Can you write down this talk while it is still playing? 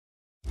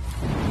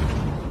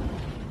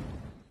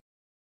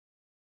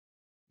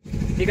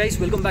Hey guys,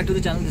 welcome back to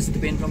the channel. This is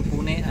Dipen from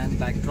Pune and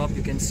backdrop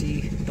you can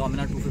see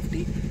Dominar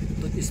 250.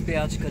 तो इस पे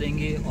आज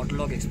करेंगे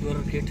Autologue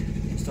Xplorer kit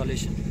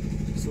installation.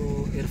 So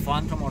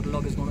Irfan from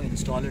Autologue is going to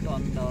install it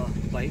on the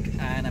bike,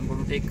 and I'm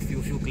going to take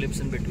few clips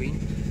in between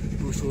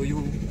to show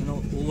you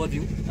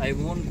overview. I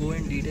won't go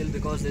in detail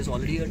because there's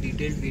already a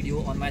detailed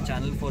video on my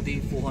channel for the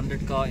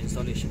 400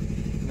 installation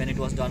when it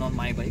was done on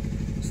my bike.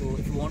 So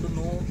if you want to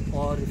know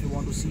or if you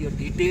want to see a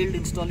detailed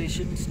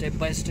installation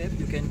step by step,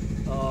 you can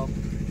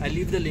I'll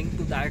leave the link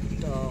to that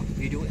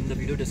video in the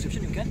video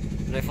description. You can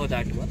refer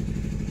that one.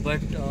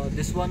 But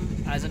this one,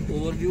 as an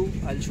overview,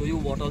 I'll show you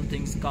what all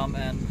things come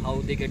and how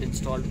they get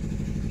installed,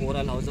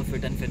 overall how's the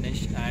fit and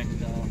finish,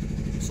 and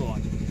so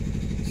on.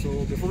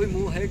 So before we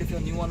move ahead, if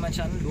you're new on my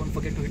channel, don't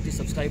forget to hit the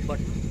subscribe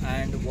button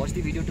and watch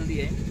the video till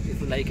the end.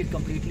 If you like it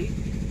completely,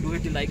 do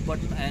hit the like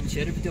button and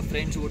share it with your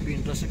friends who would be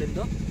interested in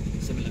the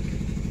similar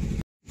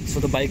kit.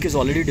 So the bike is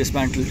already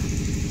dismantled.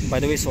 By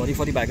the way, sorry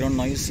for the background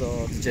noise.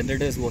 The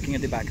generator is working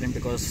at the back end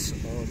because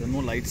there are no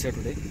lights here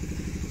today.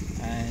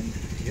 And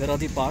here are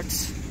the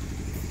parts.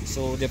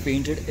 So they're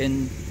painted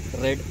in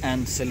red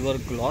and silver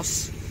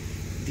gloss.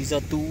 These are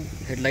two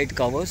headlight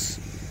covers.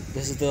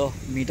 This is the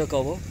meter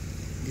cover.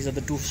 These are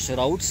the two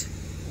shrouds.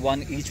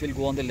 One each will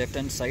go on the left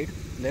hand side,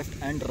 left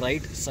and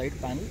right side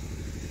panel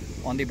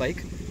on the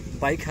bike.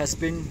 Bike has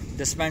been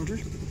dismantled.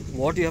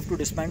 What you have to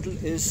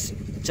dismantle is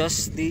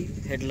just the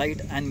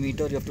headlight and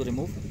meter you have to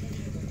remove.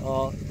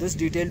 This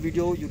detailed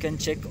video you can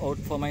check out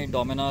for my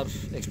Dominar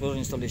Xplorer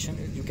installation.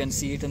 You can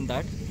see it in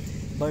that.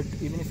 But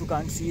even if you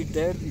can't see it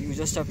there, you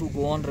just have to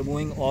go on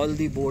removing all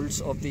the bolts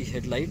of the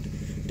headlight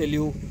till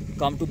you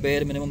come to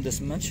bare minimum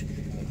this much.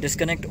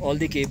 Disconnect all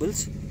the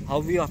cables. How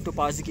we have to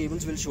pass the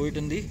cables, we'll show it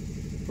in the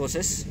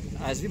process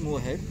as we move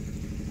ahead.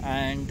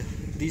 And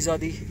these are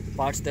the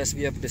parts that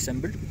we have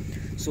disassembled.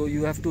 So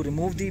you have to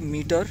remove the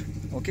meter,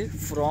 okay,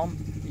 from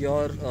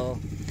your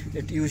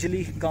it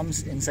usually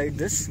comes inside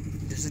this.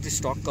 This is the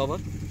stock cover.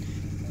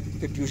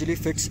 It usually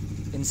fits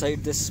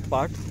inside this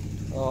part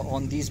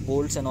on these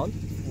bolts and all.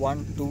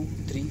 1, 2,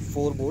 3,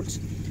 4 bolts.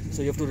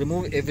 So you have to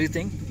remove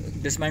everything,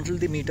 dismantle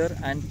the meter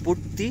and put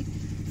the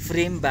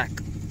frame back,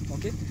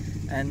 okay,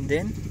 and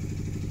then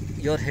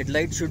your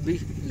headlight should be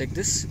like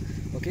this,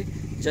 okay.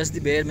 Just the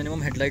bare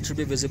minimum headlight should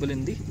be visible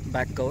in the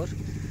back cover.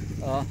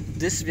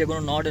 This we are going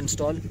to not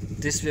install,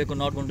 this we are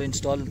not going to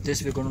install,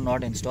 this we are going to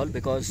not install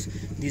because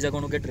these are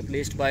going to get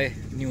replaced by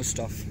new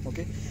stuff,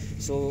 okay.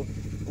 So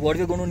what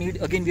we are going to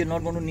need, again we are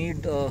not going to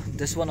need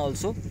this one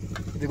also.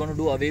 We're going to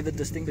do away with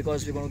this thing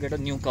because we're going to get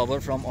a new cover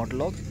from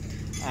Autologue,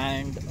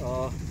 and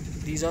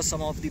these are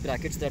some of the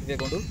brackets that we are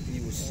going to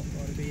use.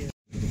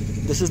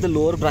 This is the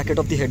lower bracket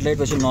of the headlight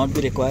which will not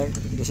be required.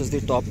 This is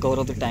the top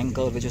cover of the tank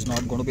cover which is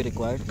not going to be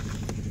required.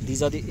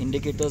 These are the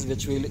indicators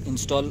which we will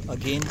install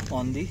again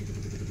on the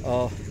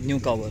new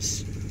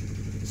covers.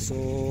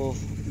 So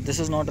this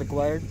is not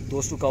required,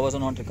 those two covers are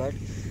not required.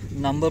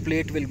 Number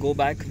plate will go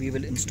back, we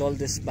will install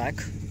this back,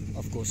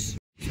 of course.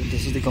 So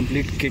this is the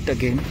complete kit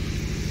again.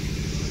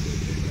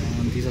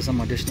 And these are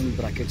some additional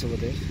brackets over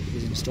there.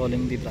 He's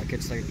installing the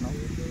brackets right now.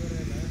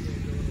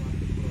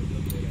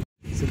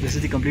 So this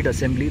is the complete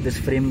assembly. This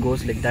frame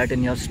goes like that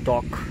in your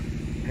stock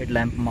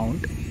headlamp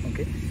mount,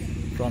 okay,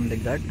 from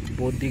like that.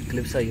 Both the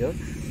clips are here.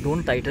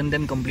 Don't tighten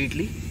them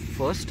completely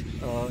first.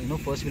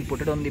 First we'll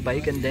put it on the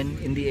bike and then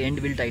in the end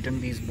we'll tighten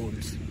these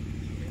bolts.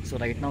 So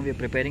right now we are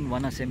preparing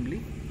one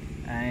assembly,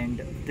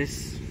 and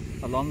this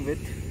along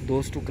with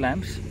those two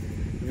clamps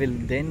will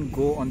then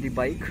go on the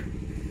bike,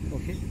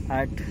 okay,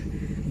 at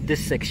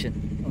this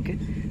section, okay.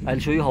 I'll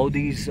show you how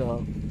these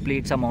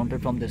plates are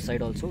mounted from this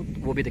side also.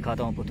 वो भी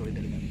दिखाता हूँ आपको थोड़ी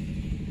देर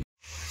में.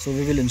 So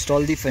we will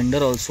install the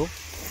fender also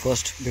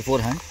first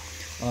beforehand.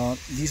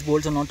 These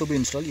bolts are not to be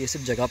installed. ये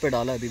सिर्फ जगह पे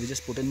डाला है अभी. We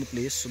just put in the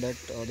place so that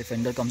the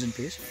fender comes in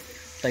place.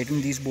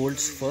 Tighten these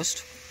bolts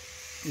first.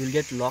 You will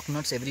get lock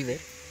nuts everywhere.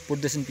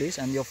 Put this in place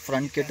and your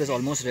front kit is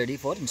almost ready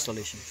for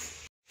installation.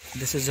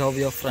 This is how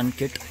your front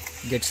kit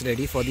gets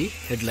ready for the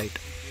headlight.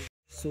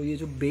 So ये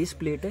जो base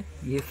plate है,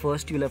 ये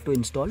first you will have to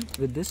install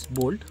with this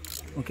bolt,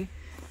 okay.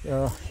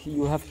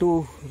 You have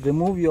to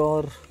remove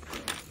your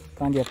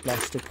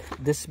plastic.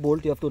 This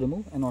bolt you have to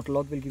remove, and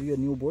Autologue will give you a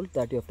new bolt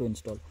that you have to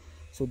install.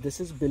 So this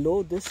is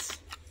below this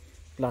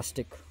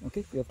plastic,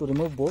 okay. You have to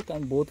remove both,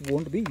 and both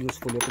won't be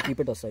useful. You have to keep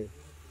it aside.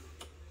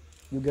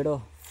 You get a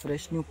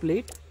fresh new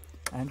plate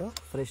and a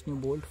fresh new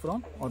bolt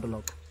from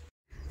Autologue.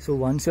 So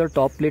once your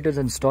top plate is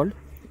installed,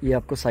 ये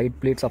आपको side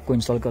plates आपको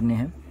install करने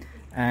हैं,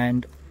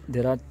 and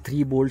there are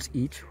 3 bolts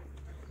each,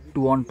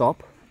 2 on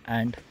top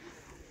and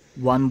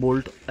 1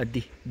 bolt at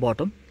the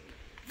bottom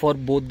for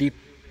both the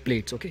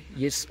plates, okay.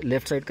 Yes,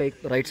 left side का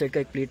एक right side का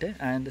एक plate है,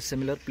 and the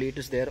similar plate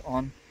is there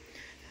on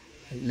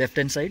left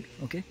hand side,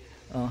 okay.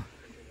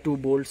 2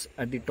 bolts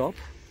at the top,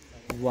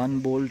 1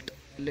 bolt.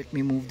 Let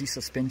me move the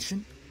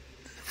suspension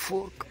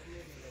fork,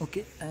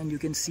 okay, and you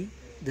can see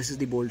this is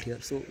the bolt here.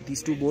 So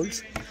these 2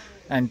 bolts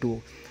and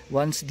 2.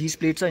 Once these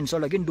plates are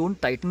installed, again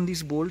don't tighten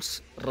these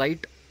bolts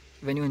right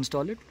when you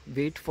install it.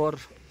 Wait for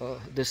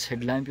this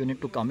headlamp unit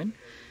to come in,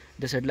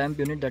 this headlamp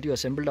unit that you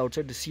assembled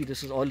outside, see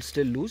this is all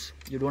still loose.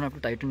 You don't have to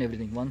tighten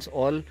everything. Once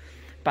all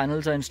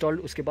panels are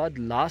installed, uske baad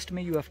last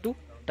mein you have to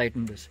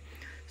tighten this.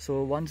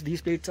 So once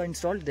these plates are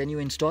installed, then you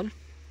install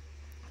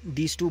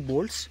these two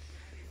bolts,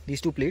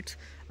 these two plates.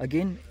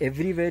 Again,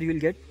 everywhere you will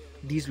get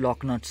these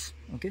lock nuts.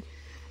 Okay,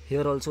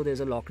 here also there is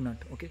a lock nut.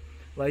 Okay,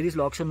 why these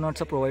lock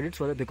nuts are provided?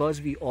 So that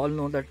because we all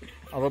know that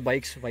our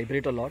bikes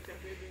vibrate a lot,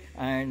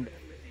 and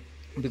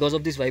because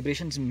of these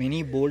vibrations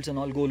many bolts and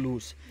all go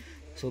loose.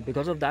 So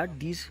because of that,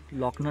 these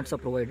lock nuts are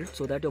provided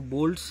so that your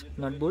bolts,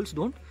 nut bolts,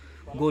 don't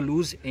go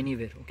loose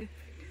anywhere. Okay,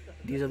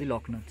 these are the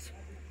lock nuts.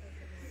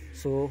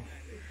 So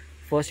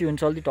first you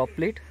install the top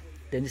plate,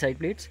 then the side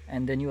plates,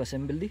 and then you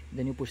assemble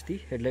then you push the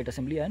headlight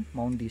assembly and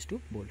mount these two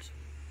bolts.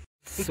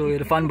 So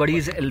Irfan buddy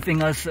is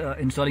helping us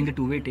installing the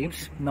two-way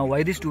tapes. Now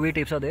why these two-way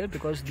tapes are there?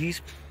 Because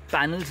these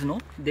panels,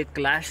 they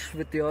clash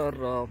with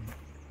your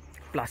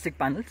plastic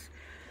panels.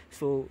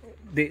 So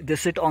they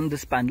sit on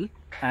this panel,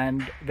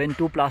 and when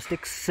two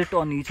plastics sit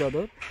on each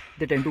other,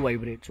 they tend to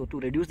vibrate. So to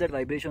reduce that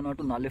vibration or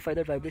to nullify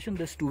that vibration,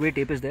 this two-way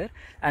tape is there,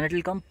 and it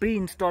will come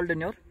pre-installed in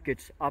your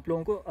kits. आप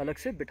लोगों को अलग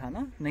से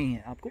बिठाना नहीं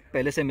है, आपको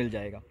पहले से मिल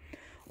जाएगा.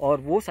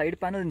 और वो साइड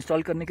पैनल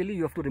इंस्टॉल करने के लिए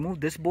you have to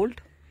remove this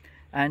bolt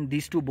and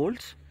these two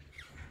bolts.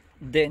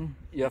 Then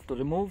you have to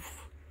remove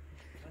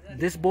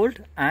this bolt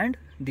and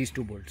these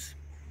two bolts.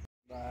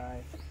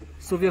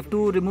 So we have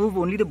to remove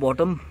only the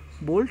bottom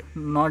bolt,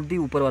 not the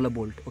ऊपर वाला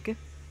bolt. Okay,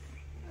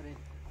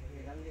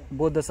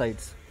 both the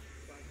sides.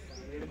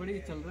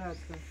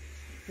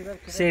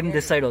 Same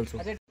this side also.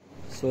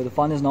 So the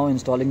fun is now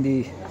installing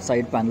the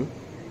side panel.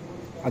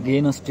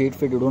 Again a straight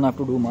fit, you don't have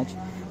to do much.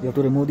 You have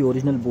to remove the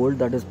original bolt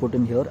that is put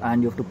in here,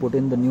 and you have to put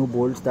in the new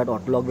bolts that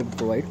Autologue will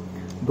provide.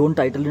 Don't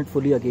tighten it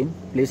fully again,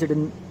 place it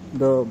in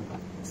the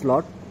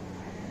slot.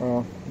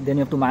 Then you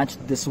have to match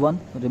this one,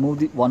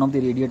 remove one of the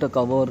radiator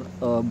cover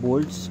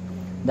bolts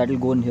that will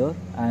go in here,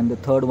 and the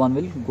third one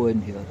will go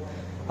in here.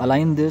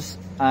 Align this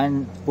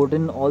and put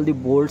in all the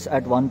bolts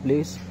at one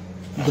place.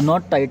 Do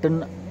not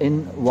tighten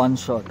in one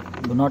shot.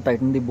 Do not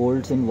tighten the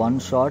bolts in one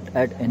shot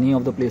at any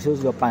of the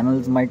places. Your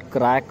panels might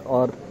crack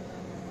or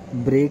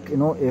break,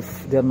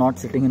 if they are not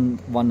sitting in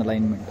one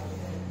alignment.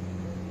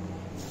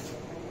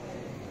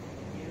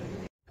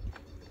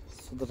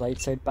 So the right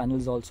side panel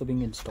is also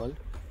being installed.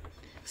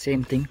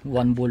 Same thing,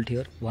 one bolt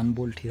here,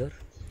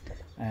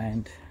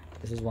 and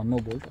this is one more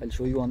bolt. I'll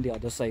show you on the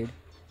other side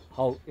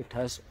how it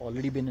has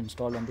already been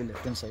installed on the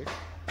left hand side.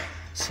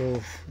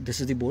 So this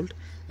is the bolt.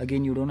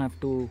 Again, you don't have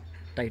to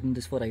tighten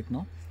this for right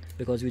now,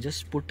 because we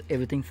just put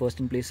everything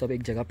first in place. सब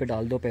एक जगह पे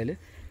डाल दो पहले,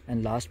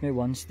 and last में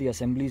once the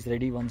assembly is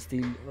ready, once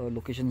the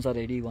locations are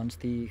ready, once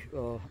the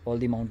all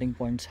the mounting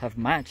points have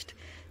matched,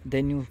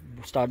 then you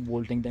start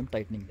bolting them,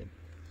 tightening them.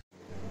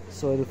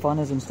 So Irfan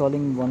is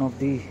installing one of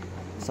the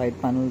side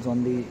panels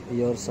on the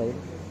rear side.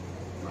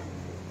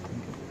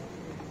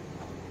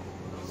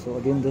 So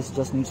again, this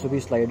just needs to be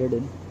slided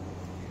in.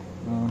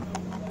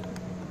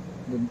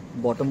 The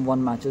bottom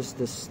one matches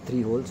this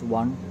 3 holes,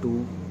 1,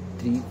 2,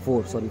 3,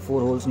 4. Sorry,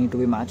 4 holes need to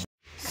be matched.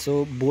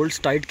 So bolts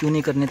tight क्यों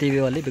नहीं करने थे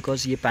ये वाले?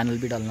 Because ये panel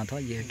भी डालना था,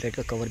 ये headlight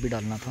का cover भी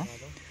डालना था,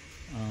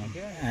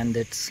 and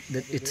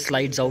it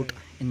slides out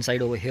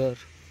inside over here,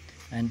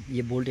 and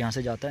ये bolt यहाँ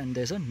से जाता है, and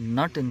there's a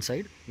nut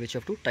inside which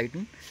you have to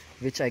tighten,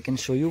 which I can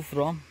show you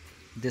from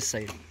this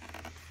side.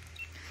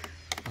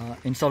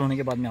 Install होने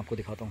के बाद मैं आपको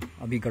दिखाता हूँ,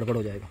 अभी गड़बड़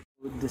हो जाएगा.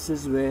 This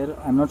is where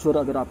I'm not sure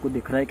अगर आपको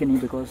दिख रहा है कि नहीं,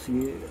 because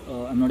ये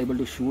I'm not able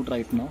to shoot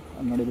right now.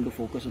 I'm not able to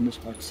focus in this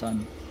hot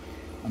sun.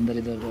 अंदर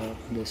इधर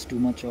there's too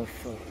much of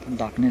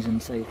darkness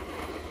inside.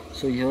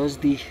 So here's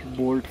the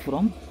bolt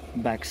from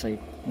back side.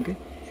 Okay,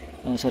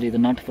 sorry, the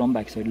nut from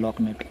back side, lock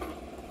nut.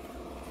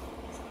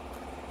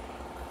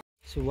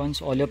 So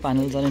once all your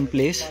panels are in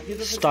place,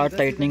 start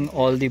tightening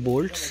all the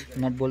bolts.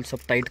 Nut bolts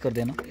सब tight कर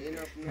देना,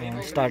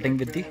 starting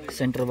with the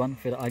center one,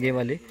 फिर आगे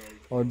वाले,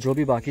 और जो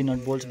भी बाकी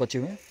nut bolts बचे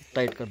हुए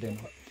tight कर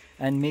देना.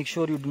 And make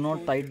sure you do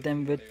not tight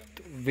them with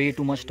way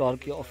too much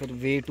torque or फिर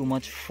way too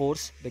much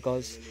force,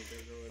 because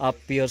आप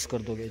पियर्स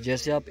कर दोगे.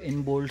 जैसे आप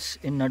इन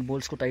नट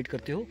बोल्ट्स को टाइट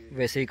करते हो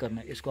वैसे ही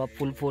करना है. इसको आप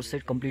फुल फोर्स से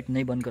कंप्लीट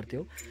नहीं बंद करते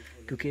हो,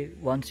 क्योंकि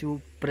once you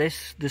press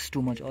this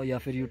too much और या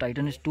फिर you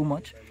Titan is too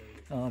much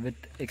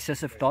with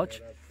excessive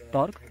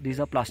torque, these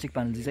are plastic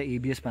panels, these are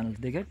ABS panels,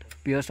 they get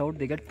pierced out,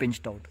 they get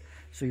pinched out.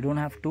 So you don't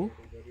have to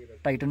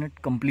tighten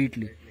it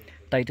completely.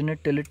 Tighten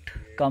it till it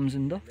comes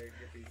in the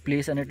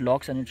place and it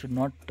locks, and it should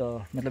not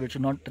it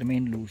should not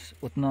remain loose.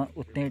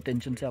 उतने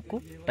tension से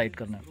आपको tight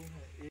करना है.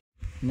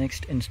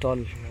 Next, install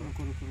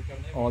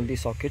all the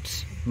sockets,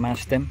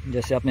 match them.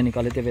 जैसे आपने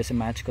निकाले थे वैसे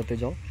मैच करते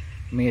जाओ,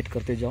 मेट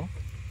करते जाओ,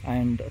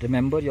 and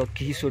remember your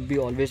key should be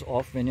always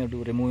off when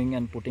you're removing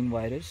and putting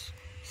wires.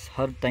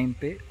 Her time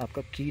पे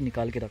आपका की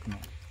निकाल के रखना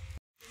है.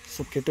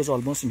 So kit is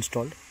almost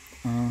installed.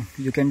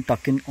 You can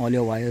tuck in all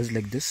your wires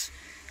like this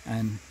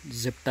and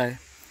zip tie.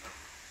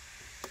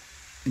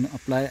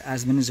 Apply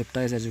as many zip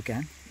ties as you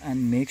can,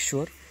 and make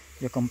sure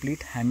your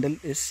complete handle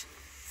is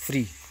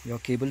free. Your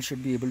cable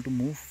should be able to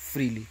move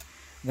freely.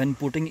 When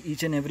putting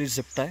each and every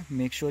zip tie,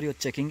 make sure you're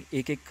checking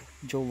एक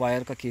जो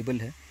wire का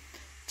cable है,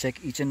 check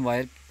each and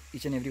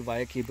each and every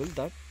wire cable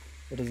that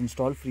it is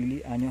installed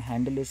freely, and your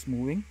handle is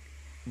moving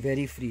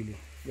very freely.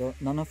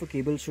 None of the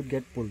cables should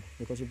get pulled,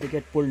 because if they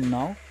get pulled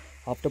now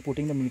after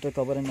putting the meter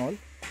cover and all,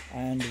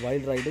 and while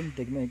riding,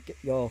 they may get,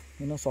 your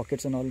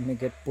sockets and all may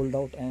get pulled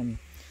out and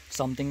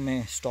something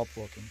may stop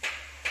working.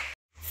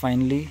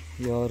 Finally,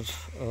 your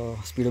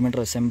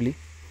speedometer assembly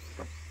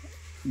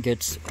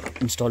gets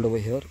installed over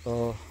here.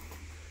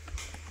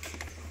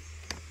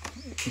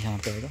 यहाँ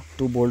पे आएगा.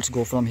 2 bolts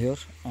go from here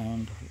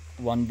and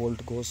 1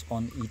 bolt goes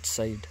on each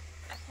side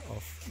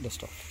of the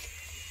stuff.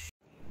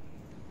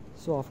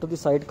 So after the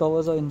side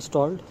covers are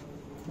installed,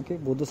 okay,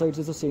 both the sides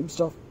is the same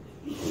stuff.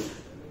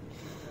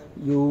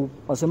 You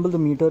assemble the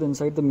meter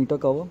inside the meter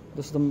cover.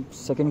 This is the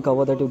second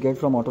cover that you get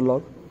from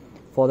Autologue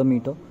for the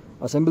meter.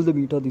 Assemble the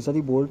meter. These are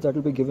the bolts that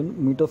will be given.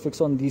 Meter fix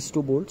on these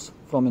 2 bolts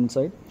from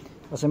inside.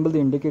 Assemble the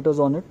indicators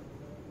on it,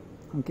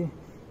 okay,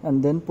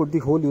 and then put the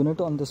whole unit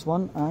on this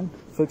one and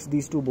fix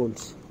these 2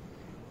 bolts,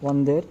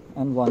 one there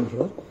and one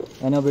here,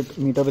 and your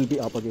meter will be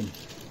up again.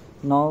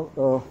 Now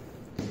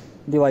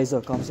the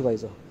visor comes.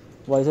 The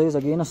visor is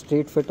again a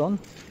straight fit on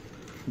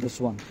this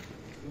one.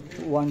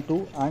 1,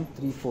 2 and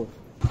 3, 4.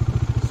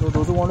 So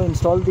those who want to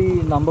install the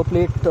number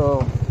plate,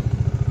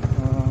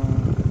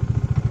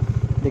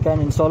 they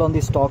can install on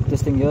the stock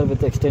this thing here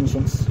with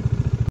extensions.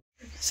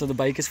 So the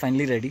bike is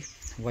finally ready.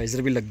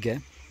 Visor भी लग गया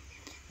है,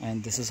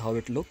 and this is how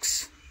it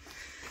looks.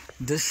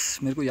 This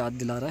मेरे को याद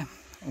दिला रहा है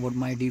about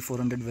my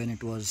D400 when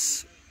it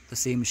was the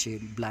same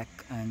shade, black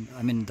and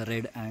I mean the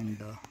red and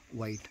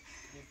white.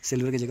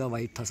 Silver की जगह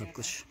white था सब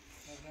कुछ.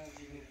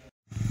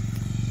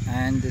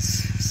 And this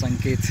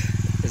Sanket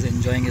is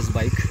enjoying his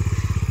bike.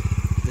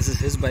 This is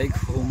his bike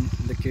whom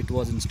the kit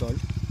was installed.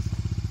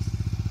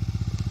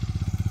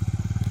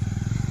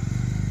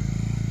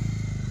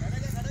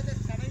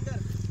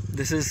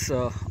 This is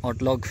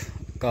Autologue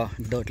ka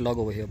dirt log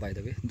over here, by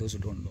the way, those who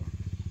don't know.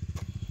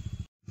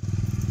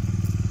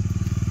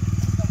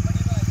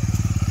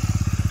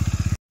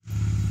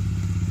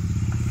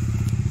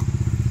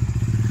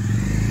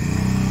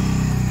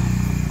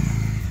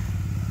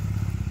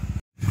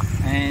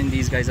 And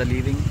these guys are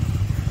leaving.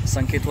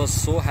 Sanket was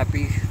so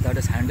happy that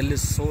his handle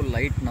is so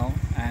light now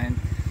and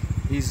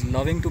he's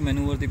loving to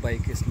maneuver the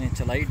bike. इसने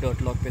चलाई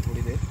dirt log पे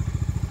थोड़ी देर.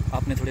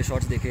 आपने थोड़े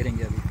shots देखे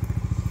रहेंगे अभी.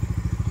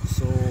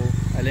 So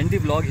I'll end the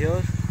vlog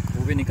here.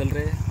 वो भी निकल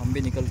रहे, हम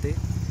भी निकलते.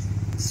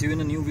 See you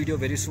in a new video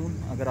very soon.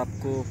 अगर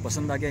आपको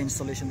पसंद आ गया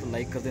इंस्टॉलेशन तो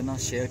लाइक कर देना,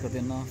 शेयर कर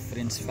देना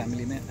फ्रेंड्स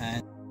फैमिली में.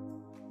 एंड